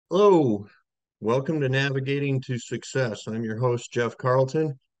Hello, welcome to Navigating to Success. I'm your host, Jeff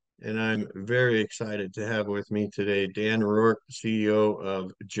Carlton, and I'm very excited to have with me today Dan Roark, CEO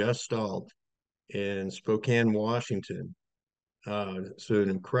of Gestalt in Spokane, Washington. So an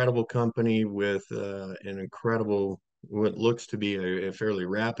incredible company with an incredible, what looks to be a fairly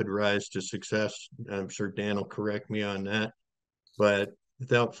rapid rise to success. I'm sure Dan will correct me on that. But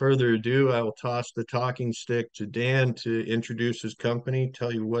without further ado, I will toss the talking stick to Dan to introduce his company,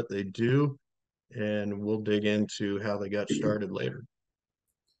 tell you what they do, and we'll dig into how they got started later.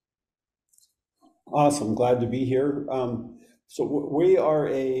 Awesome, glad to be here. We are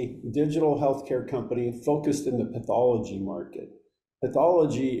a digital healthcare company focused in the pathology market.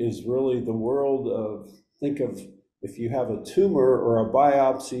 Pathology is really the world of, think of if you have a tumor or a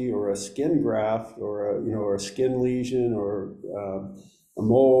biopsy or a skin graft or or a skin lesion or a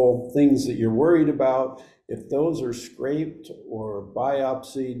mole, things that you're worried about. If those are scraped or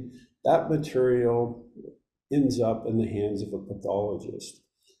biopsied, that material ends up in the hands of a pathologist.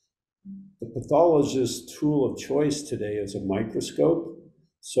 The pathologist's tool of choice today is a microscope.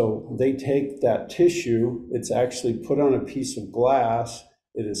 So they take that tissue, it's actually put on a piece of glass,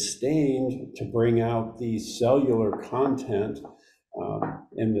 it is stained to bring out the cellular content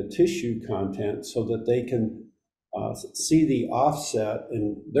and the tissue content so that they can see the offset.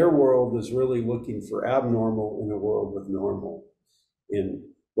 And their world is really looking for abnormal in a world of normal. And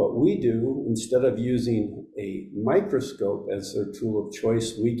what we do, instead of using a microscope as their tool of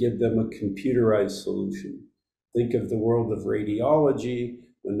choice, we give them a computerized solution. Think of the world of radiology.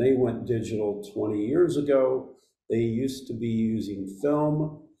 When they went digital 20 years ago, they used to be using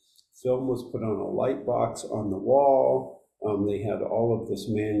film. Film was put on a light box on the wall. They had all of this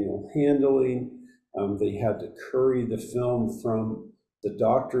manual handling. They had to curry the film from the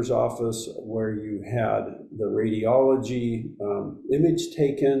doctor's office where you had the radiology image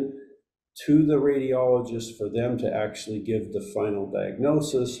taken to the radiologist for them to actually give the final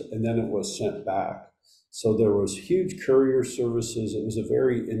diagnosis, and then it was sent back. So there was huge courier services. It was a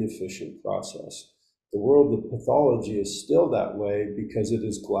very inefficient process. The world of pathology is still that way because it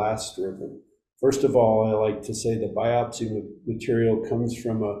is glass driven. First of all, I like to say the biopsy material comes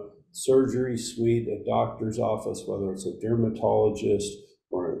from a surgery suite, a doctor's office, whether it's a dermatologist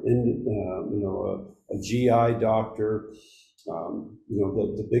or a GI doctor.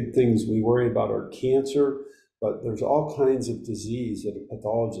 The big things we worry about are cancer, but there's all kinds of disease that a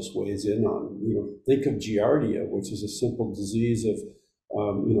pathologist weighs in on. Think of giardia, which is a simple disease of,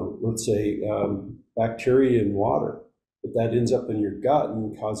 let's say bacteria in water, but that ends up in your gut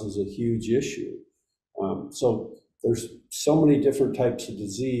and causes a huge issue. So there's so many different types of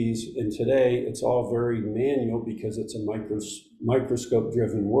disease, and today it's all very manual because it's a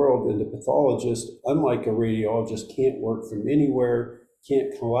microscope-driven world, and the pathologist, unlike a radiologist, can't work from anywhere,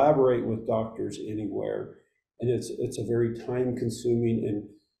 can't collaborate with doctors anywhere, and it's a very time-consuming, and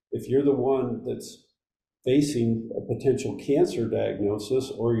if you're the one that's facing a potential cancer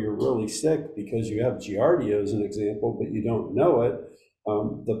diagnosis, or you're really sick because you have giardia as an example, but you don't know it,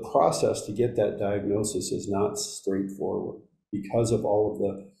 the process to get that diagnosis is not straightforward because of all of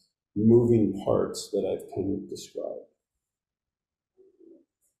the moving parts that I've kind of described.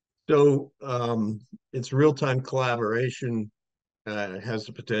 So it's real-time collaboration has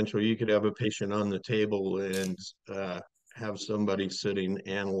the potential. You could have a patient on the table and have somebody sitting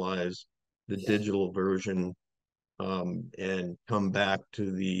analyze the digital version and come back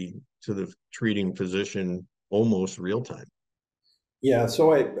to the treating physician almost real time. Yeah,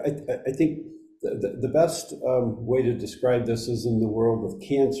 so I think the best way to describe this is in the world of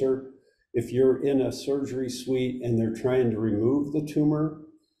cancer. If you're in a surgery suite and they're trying to remove the tumor,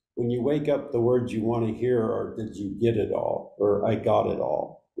 when you wake up, the words you want to hear are, "Did you get it all?" or "I got it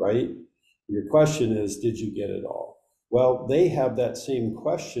all," right? Your question is, "Did you get it all?" Well, they have that same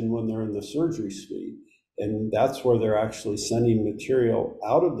question when they're in the surgery suite, and that's where they're actually sending material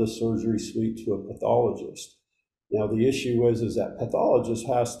out of the surgery suite to a pathologist. Now, the issue is that pathologist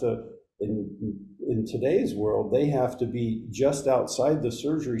has to, in today's world, they have to be just outside the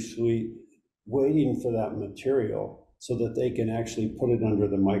surgery suite waiting for that material so that they can actually put it under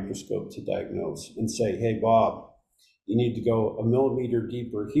the microscope to diagnose and say, "Hey, Bob, you need to go a millimeter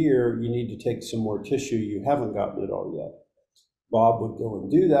deeper here. You need to take some more tissue. You haven't gotten it all yet." Bob would go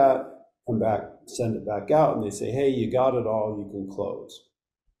and do that, come back, send it back out, and they say, "Hey, you got it all. You can close."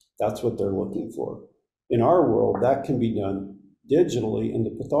 That's what they're looking for. In our world, that can be done digitally, and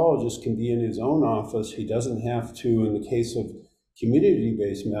the pathologist can be in his own office. He doesn't have to, in the case of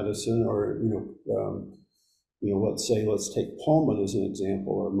community-based medicine, or let's take Pullman as an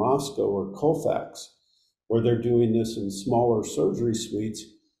example, or Moscow or Colfax, where they're doing this in smaller surgery suites.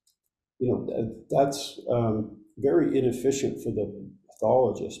 That's very inefficient for the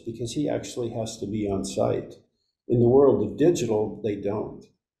pathologist because he actually has to be on site. In the world of digital, they don't.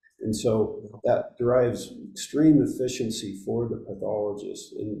 And so that derives extreme efficiency for the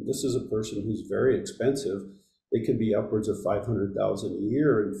pathologist. And this is a person who's very expensive. They could be upwards of 500,000 a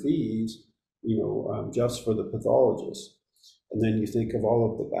year in fees, just for the pathologist. And then you think of all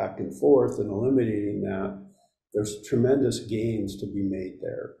of the back and forth and eliminating that, there's tremendous gains to be made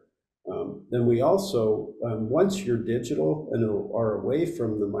there. Then we also, once you're digital and are away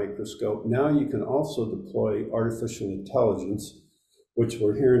from the microscope, now you can also deploy artificial intelligence, which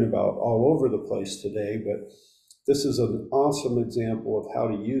we're hearing about all over the place today. But this is an awesome example of how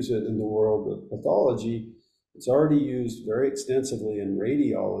to use it in the world of pathology. It's already used very extensively in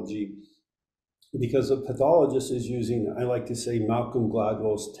radiology because a pathologist is using, I like to say, Malcolm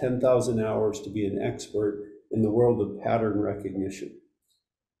Gladwell's 10,000 hours to be an expert in the world of pattern recognition.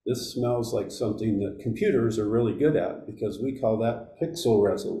 This smells like something that computers are really good at because we call that pixel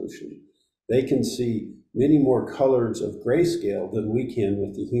resolution. They can see many more colors of grayscale than we can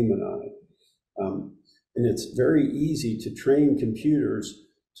with the human eye. And it's very easy to train computers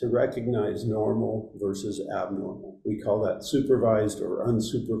to recognize normal versus abnormal. We call that supervised or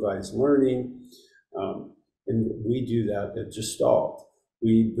unsupervised learning. And we do that at Gestalt.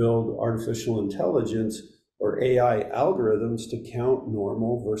 We build artificial intelligence or AI algorithms to count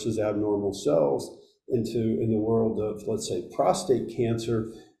normal versus abnormal cells in the world of, let's say, prostate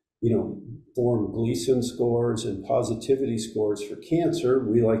cancer, form Gleason scores and positivity scores for cancer.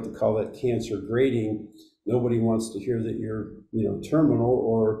 We like to call that cancer grading. Nobody wants to hear that you're, terminal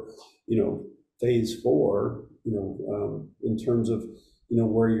or, phase 4, in terms of,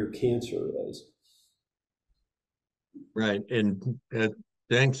 where your cancer is. Right. And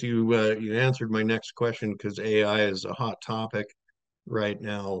thanks. You answered my next question because AI is a hot topic right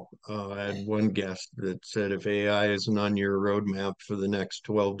now. I had one guest that said if AI isn't on your roadmap for the next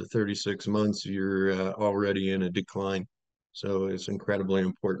 12 to 36 months, you're already in a decline. So it's incredibly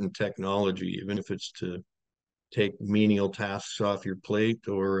important technology, even if it's to take menial tasks off your plate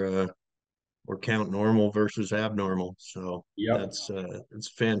or count normal versus abnormal. So Yep. that's it's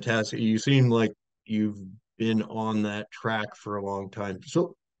fantastic. You seem like you've been on that track for a long time.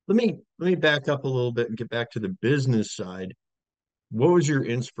 So let me back up a little bit and get back to the business side. What was your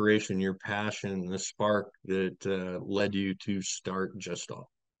inspiration, your passion, the spark that led you to start Gestalt?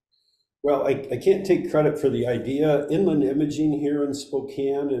 Well, I can't take credit for the idea. Inland Imaging here in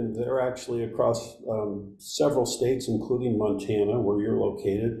Spokane, and they're actually across several states, including Montana, where you're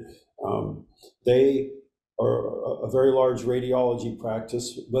located. They are a very large radiology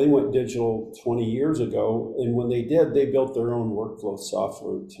practice. They went digital 20 years ago, and when they did, they built their own workflow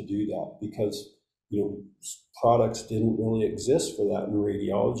software to do that because products didn't really exist for that in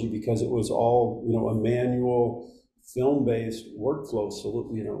radiology because it was all a manual film-based workflow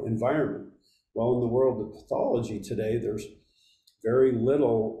environment. Well, in the world of pathology today, there's very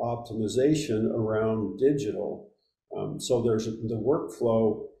little optimization around digital. So the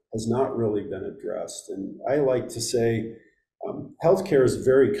workflow has not really been addressed. And I like to say healthcare is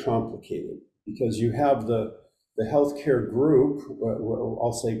very complicated because you have the healthcare group,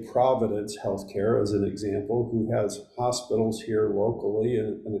 I'll say Providence Healthcare as an example, who has hospitals here locally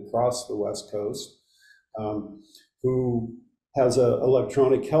and across the West Coast, who has an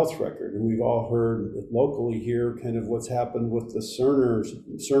electronic health record. And we've all heard locally here kind of what's happened with the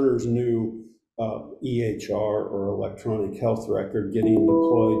Cerner's new EHR or electronic health record getting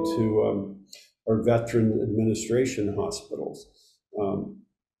deployed to our veteran administration hospitals.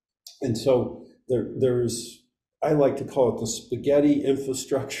 And so there's, I like to call it the spaghetti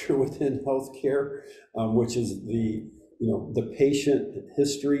infrastructure within healthcare, which is the patient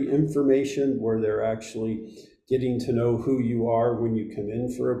history information where they're actually getting to know who you are when you come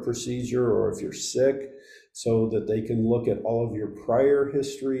in for a procedure or if you're sick, so that they can look at all of your prior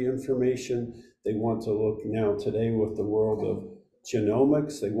history information. They want to look now today with the world of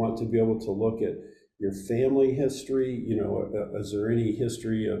genomics. They want to be able to look at your family history. Is there any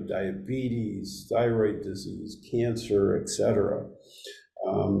history of diabetes, thyroid disease, cancer, etc.?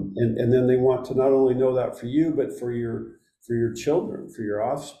 And then they want to not only know that for you, but for your children, for your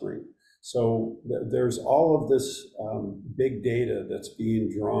offspring. So there's all of this big data that's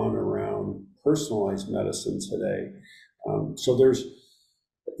being drawn around personalized medicine today. So there's,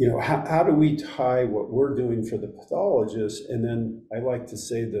 how do we tie what we're doing for the pathologist, and then I like to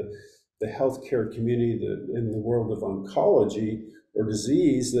say the healthcare community in the world of oncology or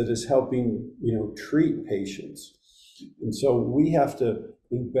disease that is helping, treat patients. And so we have to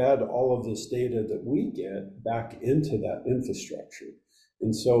embed all of this data that we get back into that infrastructure.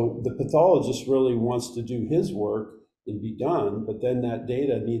 And so the pathologist really wants to do his work and be done, but then that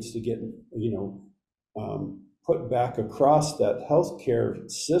data needs to get, put back across that healthcare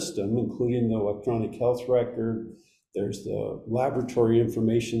system, including the electronic health record. There's the laboratory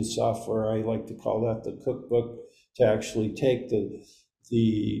information software, I like to call that the cookbook, to actually take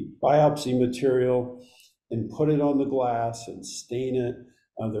the biopsy material and put it on the glass and stain it.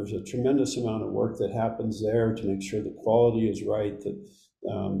 There's a tremendous amount of work that happens there to make sure the quality is right, that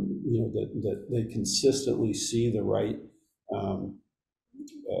that they consistently see the right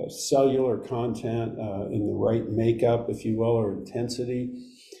cellular content in the right makeup, if you will, or intensity.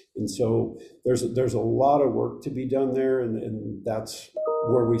 And so there's a lot of work to be done there, and that's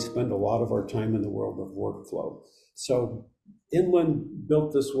where we spend a lot of our time in the world of workflow. So Inland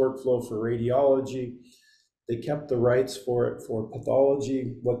built this workflow for radiology. They kept the rights for it for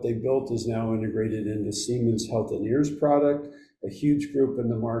pathology. What they built is now integrated into Siemens Health and Ears product, a huge group in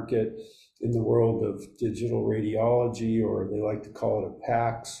the market in the world of digital radiology, or they like to call it a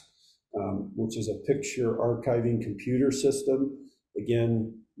PACS, which is a picture archiving computer system.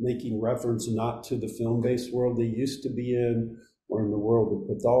 Again, making reference not to the film-based world they used to be in, or in the world of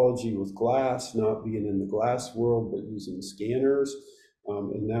pathology with glass, not being in the glass world, but using scanners.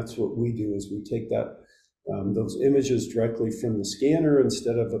 And that's what we do, is we take those images directly from the scanner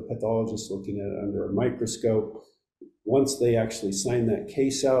instead of a pathologist looking at it under a microscope. Once they actually sign that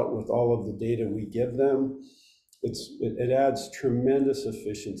case out with all of the data we give them, it adds tremendous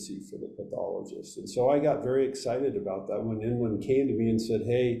efficiency for the pathologist. And so I got very excited about that when Inland came to me and said,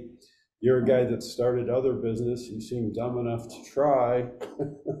 hey, you're a guy that started other business, you seem dumb enough to try.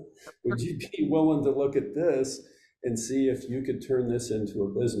 Would you be willing to look at this and see if you could turn this into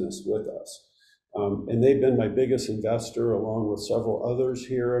a business with us? And they've been my biggest investor, along with several others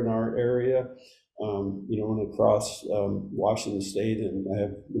here in our area, and across Washington State, and I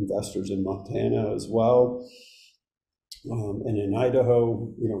have investors in Montana as well, and in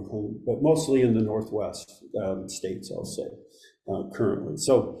Idaho, but mostly in the Northwest states, I'll say, currently.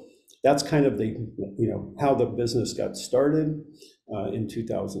 So that's kind of how the business got started in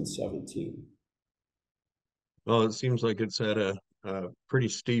 2017. Well, it seems like it's at a pretty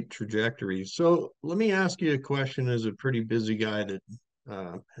steep trajectory. So let me ask you a question as a pretty busy guy that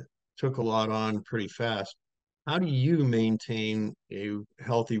uh, took a lot on pretty fast. How do you maintain a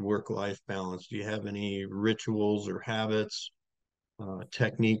healthy work-life balance? Do you have any rituals or habits,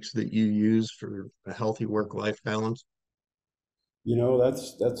 techniques that you use for a healthy work-life balance?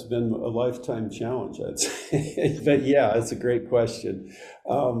 That's been a lifetime challenge, I'd say. But yeah, it's a great question.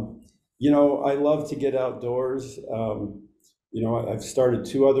 I love to get outdoors. I've started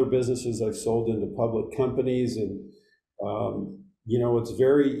two other businesses I've sold into public companies, and it's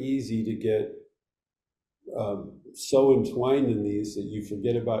very easy to get so entwined in these that you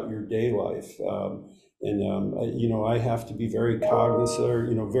forget about your day life. I have to be very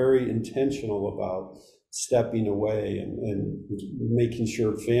cognizant, very intentional about stepping away and making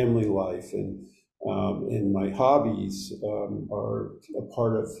sure family life and my hobbies are a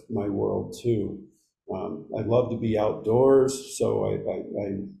part of my world too. I love to be outdoors, so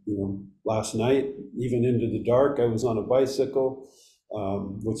last night, even into the dark, I was on a bicycle,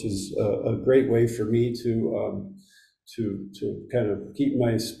 which is a great way for me to kind of keep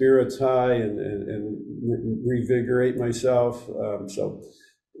my spirits high and revigorate myself.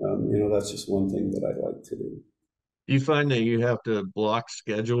 That's just one thing that I like to do. Do you find that you have to block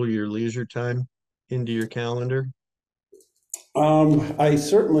schedule your leisure time into your calendar? I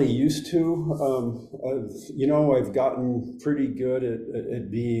certainly used to. I've gotten pretty good at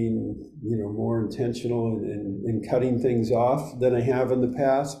being, more intentional and cutting things off than I have in the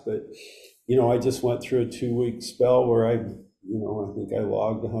past. But, I just went through a 2-week spell where I think I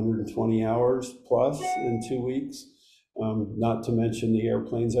logged 120 hours plus in 2 weeks. Not to mention the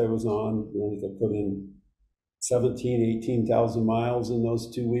airplanes I was on. I think I put in 18,000 miles in those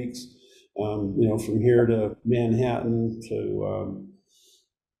 2 weeks. From here to Manhattan to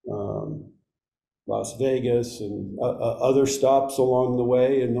Las Vegas and other stops along the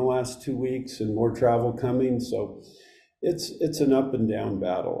way in the last 2 weeks, and more travel coming. So it's an up and down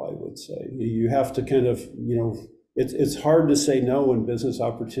battle, I would say. You have to kind of, it's hard to say no when business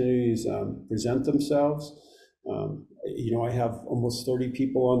opportunities present themselves. I have almost 30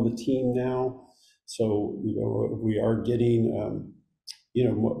 people on the team now. So, we are getting,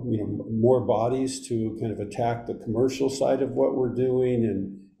 more bodies to kind of attack the commercial side of what we're doing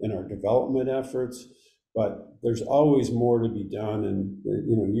and our development efforts. But there's always more to be done, and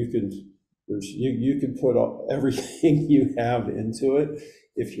you can put everything you have into it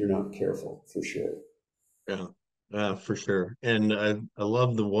if you're not careful, for sure. Yeah. For sure. And I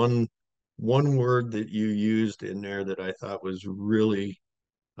love the one word that you used in there that I thought was really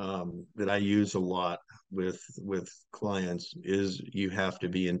that I use a lot with clients is you have to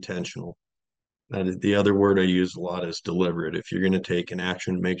be intentional. The other word I use a lot is deliberate. If you're going to take an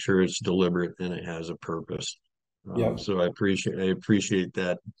action, make sure it's deliberate and it has a purpose. Yep. So I appreciate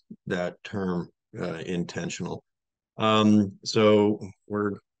that term, intentional. So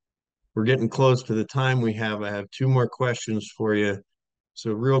we're getting close to the time we have. I have two more questions for you.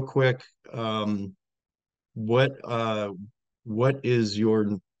 So real quick, what what is your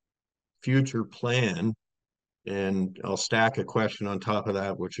future plan? And I'll stack a question on top of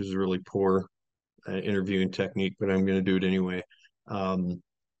that, which is a really poor interviewing technique, but I'm going to do it anyway. Um,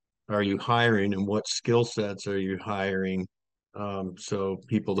 are you hiring, and what skill sets are you hiring? So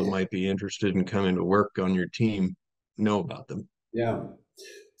people that might be interested in coming to work on your team know about them. Yeah.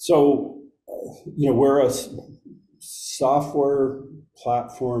 So, we're a software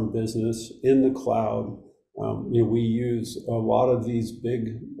platform business in the cloud. We use a lot of these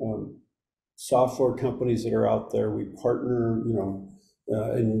big software companies that are out there. We partner,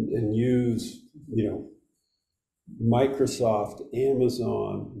 and use, Microsoft,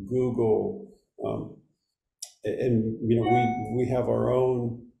 Amazon, Google, and we have our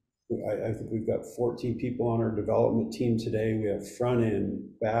own. I think we've got 14 people on our development team today. We have front end,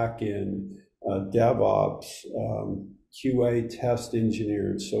 back end, DevOps, QA test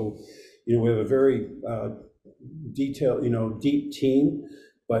engineers. So, we have a very detailed, deep team,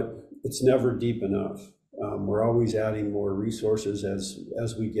 but it's never deep enough. We're always adding more resources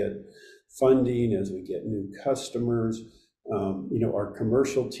as we get funding, as we get new customers. Our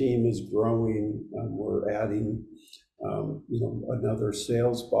commercial team is growing. We're adding, another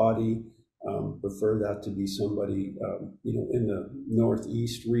sales body. Prefer that to be somebody, in the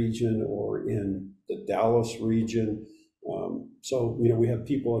Northeast region or in the Dallas region. So, we have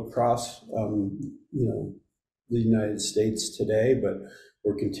people across, the United States today, but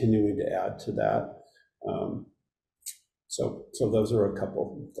we're continuing to add to that. Um, so those are a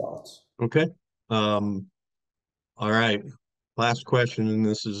couple of thoughts. Okay. Um, all right. Last question, and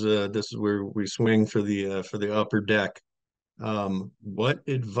this is where we swing for the upper deck. What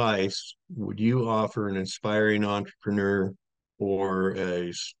advice would you offer an aspiring entrepreneur or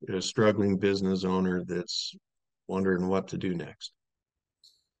a struggling business owner that's wondering what to do next?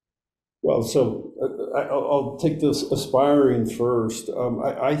 Well, so I'll take this aspiring first.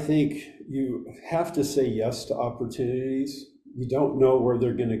 I think you have to say yes to opportunities. You don't know where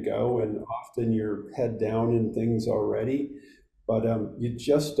they're going to go, and often you're head down in things already, but you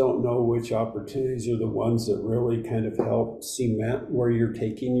just don't know which opportunities are the ones that really kind of help cement where you're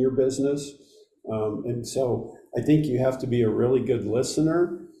taking your business. And so I think you have to be a really good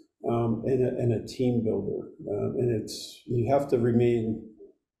listener, and a team builder. And you have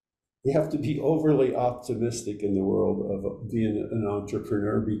to be overly optimistic in the world of being an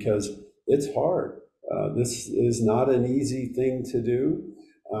entrepreneur because it's hard. This is not an easy thing to do.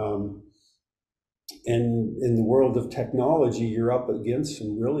 Um, and in the world of technology, you're up against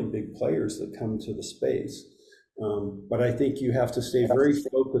some really big players that come to the space. But I think you have to stay very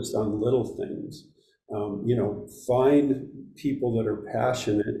focused on little things. Find people that are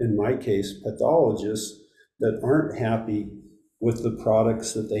passionate, in my case, pathologists that aren't happy with the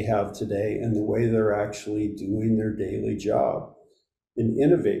products that they have today and the way they're actually doing their daily job, and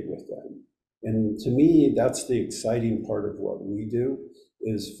innovate with them. And to me, that's the exciting part of what we do,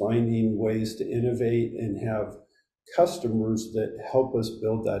 is finding ways to innovate and have customers that help us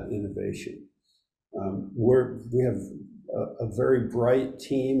build that innovation. We have a very bright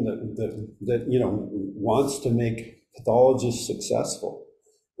team that wants to make pathologists successful.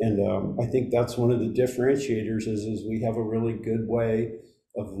 And I think that's one of the differentiators is we have a really good way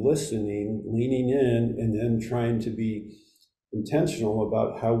of listening, leaning in, and then trying to be intentional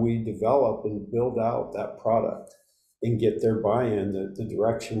about how we develop and build out that product and get their buy-in that the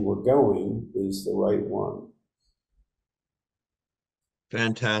direction we're going is the right one.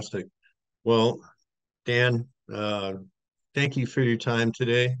 Fantastic. Well, Dan, thank you for your time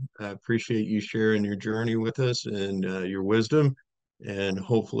today. I appreciate you sharing your journey with us and your wisdom, and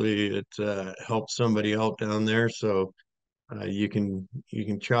hopefully it helps somebody out down there. So you can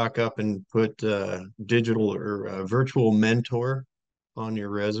chalk up and put digital or virtual mentor on your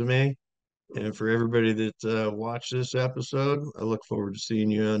resume. And for everybody that watched this episode, I look forward to seeing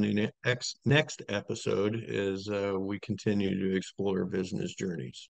you on the next episode as we continue to explore business journeys.